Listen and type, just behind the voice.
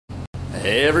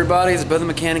Hey everybody, it's Bo the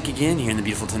Mechanic again here in the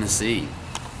beautiful Tennessee.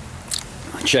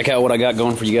 Check out what I got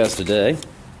going for you guys today.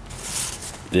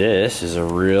 This is a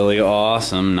really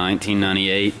awesome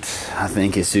 1998, I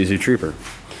think, Isuzu Trooper.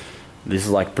 This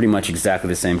is like pretty much exactly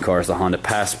the same car as the Honda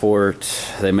Passport.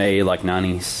 They made like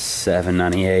 97,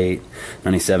 98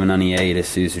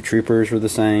 Isuzu Troopers were the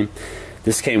same.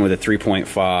 This came with a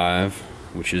 3.5,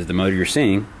 which is the motor you're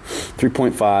seeing,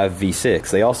 3.5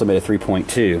 V6. They also made a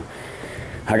 3.2.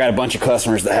 I got a bunch of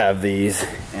customers that have these,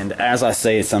 and as I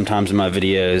say sometimes in my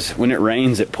videos, when it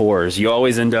rains it pours. You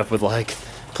always end up with like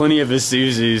plenty of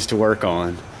Isuzus to work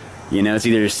on. You know, it's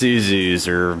either Isuzus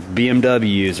or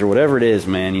BMWs or whatever it is,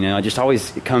 man. You know, it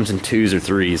comes in 2s or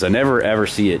 3s. I never ever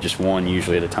see it just one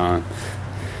usually at a time.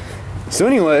 So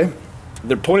anyway,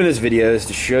 the point of this video is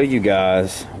to show you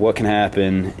guys what can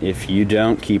happen if you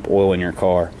don't keep oil in your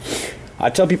car.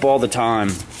 I tell people all the time,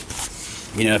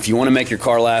 you know, if you want to make your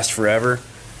car last forever,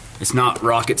 it's not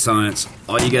rocket science.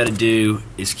 All you got to do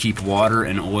is keep water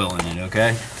and oil in it,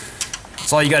 okay?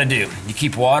 That's all you got to do. You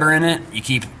keep water in it, you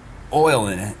keep oil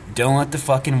in it. Don't let the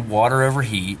fucking water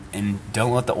overheat, and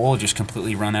don't let the oil just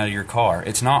completely run out of your car.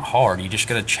 It's not hard. You just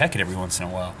got to check it every once in a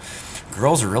while.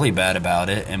 Girls are really bad about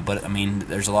it, but I mean,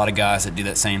 there's a lot of guys that do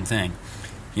that same thing.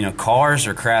 You know, cars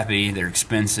are crappy, they're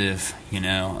expensive, you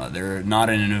know, they're not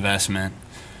an investment.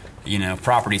 You know,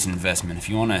 property's an investment. If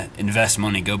you want to invest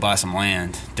money, go buy some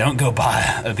land. Don't go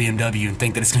buy a BMW and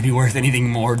think that it's going to be worth anything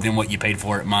more than what you paid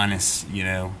for it minus, you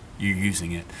know, you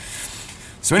using it.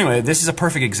 So anyway, this is a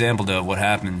perfect example, though, of what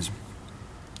happens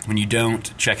when you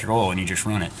don't check your oil and you just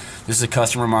run it. This is a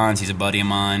customer of mine. He's a buddy of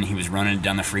mine. He was running it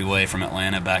down the freeway from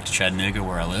Atlanta back to Chattanooga,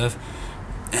 where I live,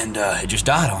 and it just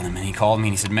died on him. And he called me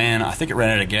and he said, "Man, I think it ran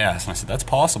out of gas." And I said, "That's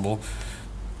possible."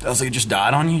 I was like, "It just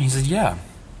died on you?" And he said, "Yeah."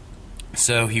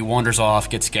 So he wanders off,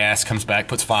 gets gas, comes back,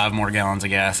 puts 5 more gallons of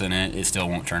gas in it. It still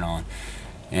won't turn on.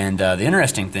 And the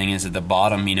interesting thing is at the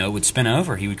bottom, you know, it would spin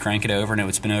over. He would crank it over, and it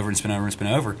would spin over and spin over and spin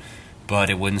over, but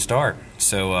it wouldn't start.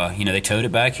 So, you know, they towed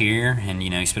it back here, and, you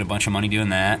know, he spent a bunch of money doing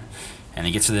that. And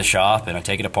he gets to the shop, and I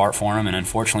take it apart for him, and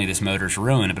unfortunately this motor's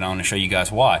ruined, but I want to show you guys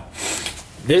why.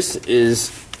 This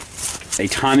is a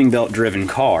timing belt driven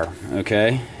car,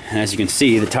 okay? And as you can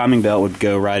see, the timing belt would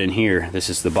go right in here. This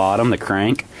is the bottom, the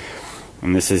crank.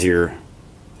 And this is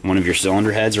one of your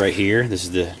cylinder heads right here. This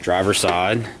is the driver's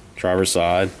side,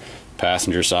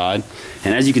 passenger side.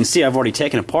 And as you can see, I've already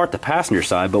taken apart the passenger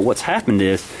side, but what's happened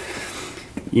is,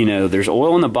 you know, there's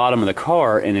oil in the bottom of the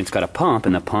car, and it's got a pump,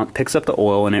 and the pump picks up the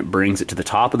oil and it brings it to the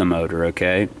top of the motor,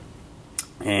 okay?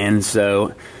 And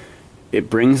so it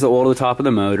brings the oil to the top of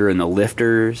the motor, and the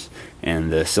lifters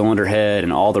and the cylinder head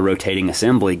and all the rotating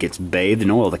assembly gets bathed in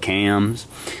oil. The cams,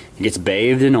 it gets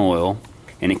bathed in oil,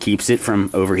 and it keeps it from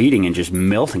overheating and just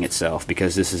melting itself,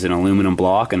 because this is an aluminum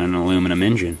block and an aluminum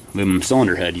engine, aluminum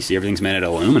cylinder head. You see, everything's made out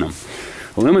of aluminum.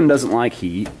 Aluminum doesn't like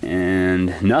heat,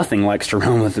 and nothing likes to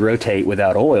rotate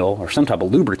without oil or some type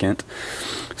of lubricant.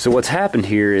 So what's happened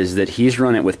here is that he's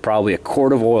run it with probably a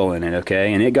quart of oil in it,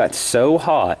 okay? And it got so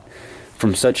hot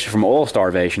from oil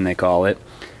starvation, they call it,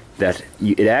 that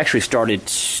it actually started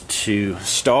to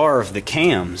starve the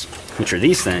cams, which are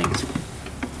these things.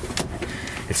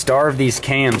 It starved these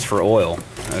cams for oil,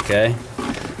 okay?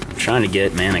 I'm trying to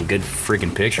get, man, a good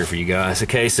freaking picture for you guys.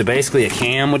 Okay, so basically a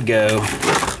cam would go,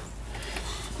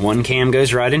 one cam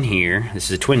goes right in here.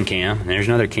 This is a twin cam, and there's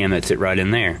another cam that's right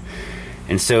in there.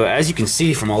 And so as you can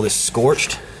see from all this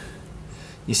scorched,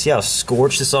 you see how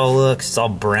scorched this all looks? It's all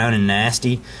brown and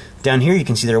nasty. Down here you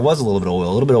can see there was a little bit of oil.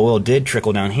 A little bit of oil did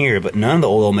trickle down here, but none of the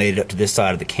oil made it up to this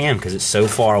side of the cam because it's so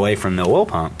far away from the oil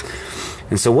pump.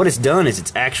 And so what it's done is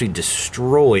it's actually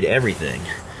destroyed everything.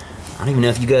 I don't even know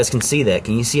if you guys can see that.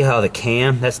 Can you see how the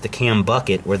cam, that's the cam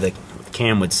bucket where the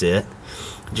cam would sit.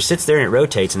 It just sits there and it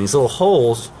rotates, and these little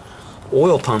holes,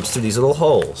 oil pumps through these little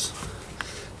holes.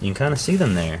 You can kind of see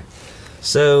them there.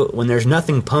 So when there's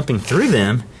nothing pumping through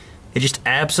them, it just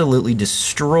absolutely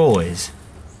destroys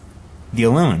the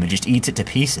aluminum. It just eats it to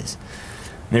pieces.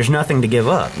 And there's nothing to give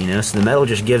up, you know, so the metal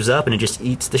just gives up and it just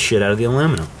eats the shit out of the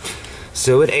aluminum.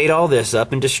 So it ate all this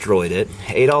up and destroyed it.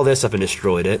 Ate all this up and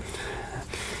destroyed it.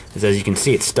 As you can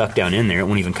see, it's stuck down in there. It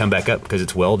won't even come back up because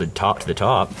it's welded top to the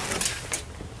top.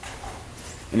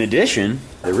 In addition,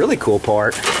 the really cool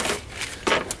part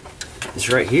is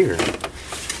right here.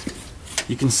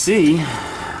 You can see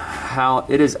how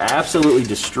it is absolutely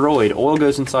destroyed. Oil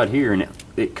goes inside here, and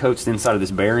it coats the inside of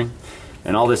this bearing.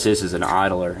 And all this is an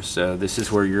idler. So this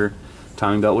is where your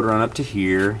timing belt would run up to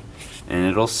here, and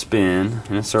it'll spin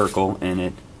in a circle, and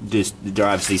it just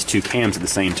drives these two cams at the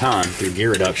same time through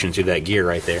gear reduction through that gear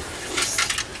right there.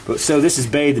 But so this is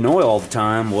bathed in oil all the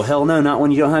time. Well, hell no, not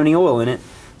when you don't have any oil in it.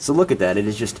 So look at that, it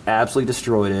has just absolutely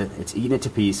destroyed it. It's eaten it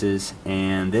to pieces,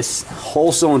 and this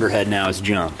whole cylinder head now is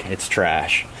junk. It's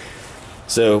trash.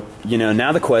 So, you know,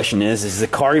 now the question is the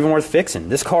car even worth fixing?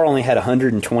 This car only had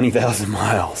 120,000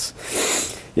 miles.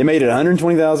 It made it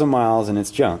 120,000 miles and it's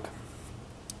junk.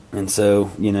 And so,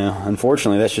 you know,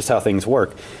 unfortunately, that's just how things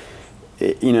work.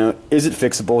 You know, is it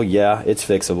fixable? Yeah, it's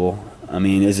fixable. I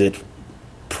mean, is it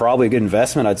probably a good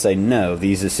investment? I'd say no.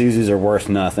 These Isuzus are worth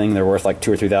nothing. They're worth like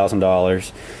 $2,000 or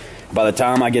 $3,000. By the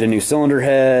time I get a new cylinder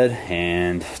head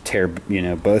and tear, you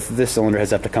know, both of the cylinder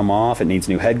heads have to come off. It needs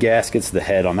new head gaskets. The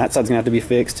head on that side's gonna have to be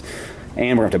fixed,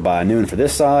 and we're gonna have to buy a new one for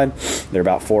this side. They're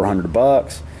about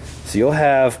 $400. So you'll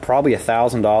have probably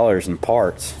 $1,000 in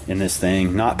parts in this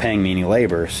thing, not paying me any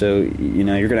labor. So, you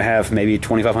know, you're gonna have maybe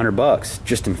 $2,500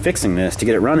 just in fixing this to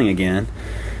get it running again.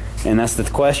 And that's the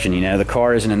question, you know, the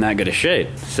car isn't in that good a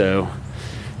shape. So,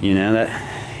 you know,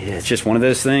 it's just one of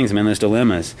those things, man, those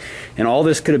dilemmas. And all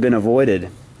this could have been avoided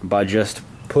by just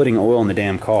putting oil in the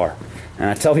damn car.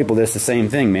 And I tell people this, the same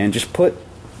thing, man, just put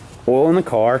oil in the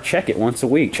car, check it once a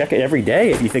week. Check it every day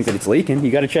if you think that it's leaking.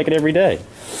 You got to check it every day.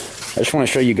 I just want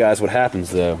to show you guys what happens,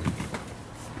 though.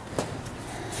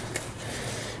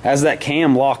 As that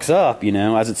cam locks up, you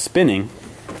know, as it's spinning,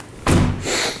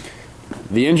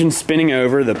 the engine's spinning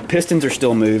over, the pistons are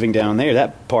still moving down there,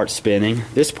 that part's spinning,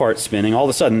 this part's spinning. All of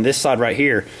a sudden, this side right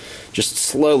here just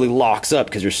slowly locks up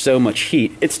because there's so much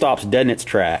heat. It stops dead in its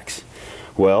tracks.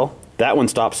 Well, that one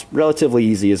stops relatively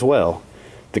easy as well.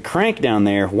 The crank down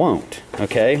there won't,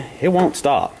 okay? It won't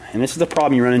stop. And this is the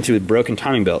problem you run into with broken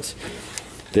timing belts.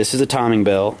 This is a timing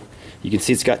belt. You can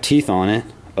see it's got teeth on it.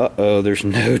 Uh-oh, there's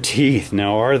no teeth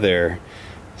now, are there?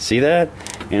 See that?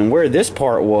 And where this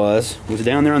part was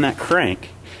down there on that crank.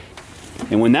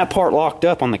 And when that part locked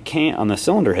up on the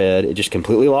cylinder head, it just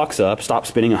completely locks up, stops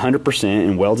spinning 100%,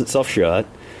 and welds itself shut.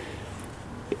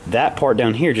 That part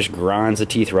down here just grinds the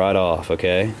teeth right off,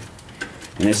 okay?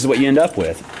 And this is what you end up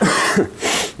with.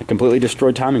 A completely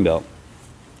destroyed timing belt.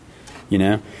 You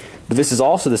know? But this is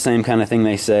also the same kind of thing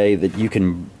they say that you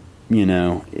can, you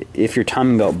know, if your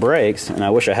timing belt breaks, and I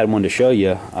wish I had one to show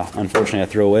you. Unfortunately, I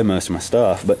threw away most of my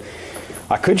stuff, but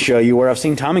I could show you where I've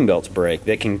seen timing belts break.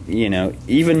 They can, you know,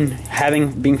 even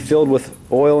being filled with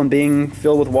oil and being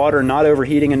filled with water and not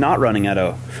overheating and not running out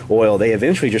of oil, they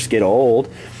eventually just get old.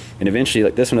 And eventually,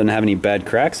 like this one doesn't have any bad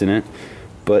cracks in it,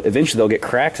 but eventually they'll get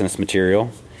cracks in this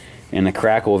material. And the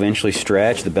crack will eventually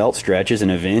stretch, the belt stretches,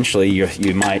 and eventually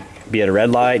you might be at a red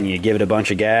light and you give it a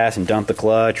bunch of gas and dump the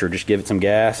clutch or just give it some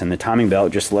gas and the timing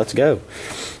belt just lets go.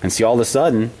 And see, all of a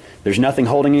sudden, there's nothing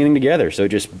holding anything together, so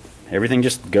everything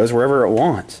just goes wherever it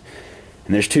wants.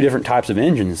 And there's two different types of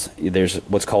engines. There's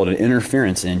what's called an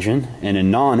interference engine and a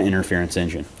non-interference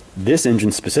engine. This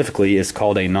engine specifically is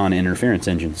called a non-interference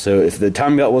engine. So if the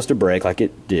timing belt was to break, like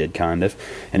it did kind of,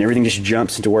 and everything just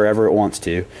jumps into wherever it wants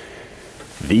to,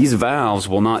 these valves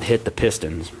will not hit the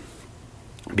pistons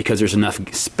because there's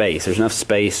enough space. There's enough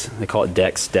space, they call it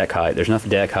deck height. There's enough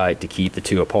deck height to keep the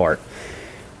two apart.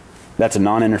 That's a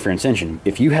non-interference engine.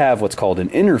 If you have what's called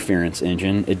an interference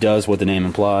engine, it does what the name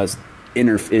implies. It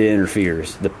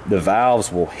interferes. The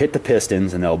valves will hit the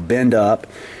pistons and they'll bend up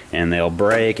and they'll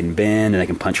break and bend and they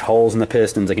can punch holes in the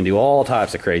pistons. They can do all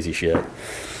types of crazy shit.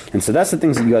 And so that's the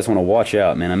things that you guys want to watch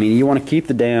out, man. I mean, you want to keep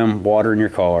the damn water in your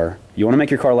car. You want to make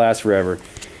your car last forever.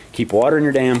 Keep water in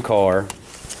your damn car.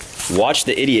 Watch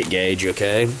the idiot gauge,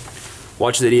 okay?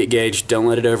 Watch the idiot gauge. Don't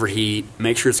let it overheat.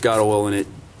 Make sure it's got oil in it.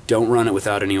 Don't run it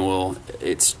without any oil.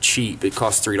 It's cheap. It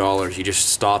costs $3. You just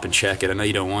stop and check it. I know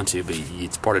you don't want to, but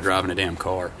it's part of driving a damn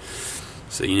car.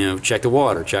 So, you know, check the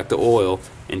water, check the oil,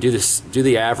 and do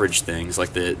the average things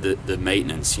like the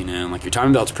maintenance, you know. Like your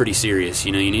timing belt's pretty serious,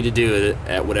 you know, you need to do it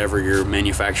at whatever your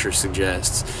manufacturer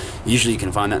suggests. Usually you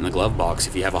can find that in the glove box.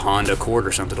 If you have a Honda Accord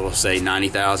or something, it'll say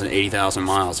 90,000, 80,000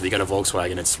 miles. If you got a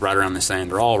Volkswagen, it's right around the same.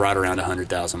 They're all right around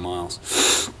 100,000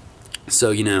 miles.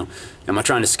 So, you know, am I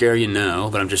trying to scare you? No,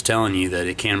 but I'm just telling you that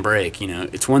it can break. You know,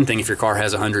 it's one thing if your car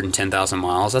has 110,000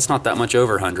 miles. That's not that much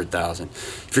over 100,000.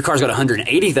 If your car's got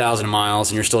 180,000 miles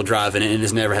and you're still driving it and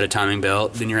has never had a timing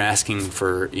belt, then you're asking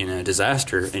for, you know,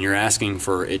 disaster, and you're asking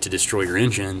for it to destroy your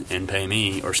engine and pay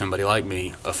me or somebody like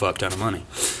me a fuck ton of money.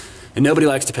 And nobody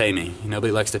likes to pay me.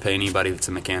 Nobody likes to pay anybody that's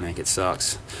a mechanic. It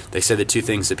sucks. They say the two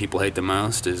things that people hate the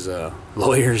most is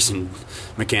lawyers and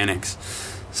mechanics.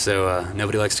 So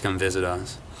nobody likes to come visit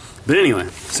us. But anyway,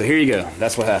 so here you go.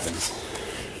 That's what happens.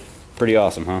 Pretty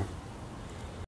awesome, huh?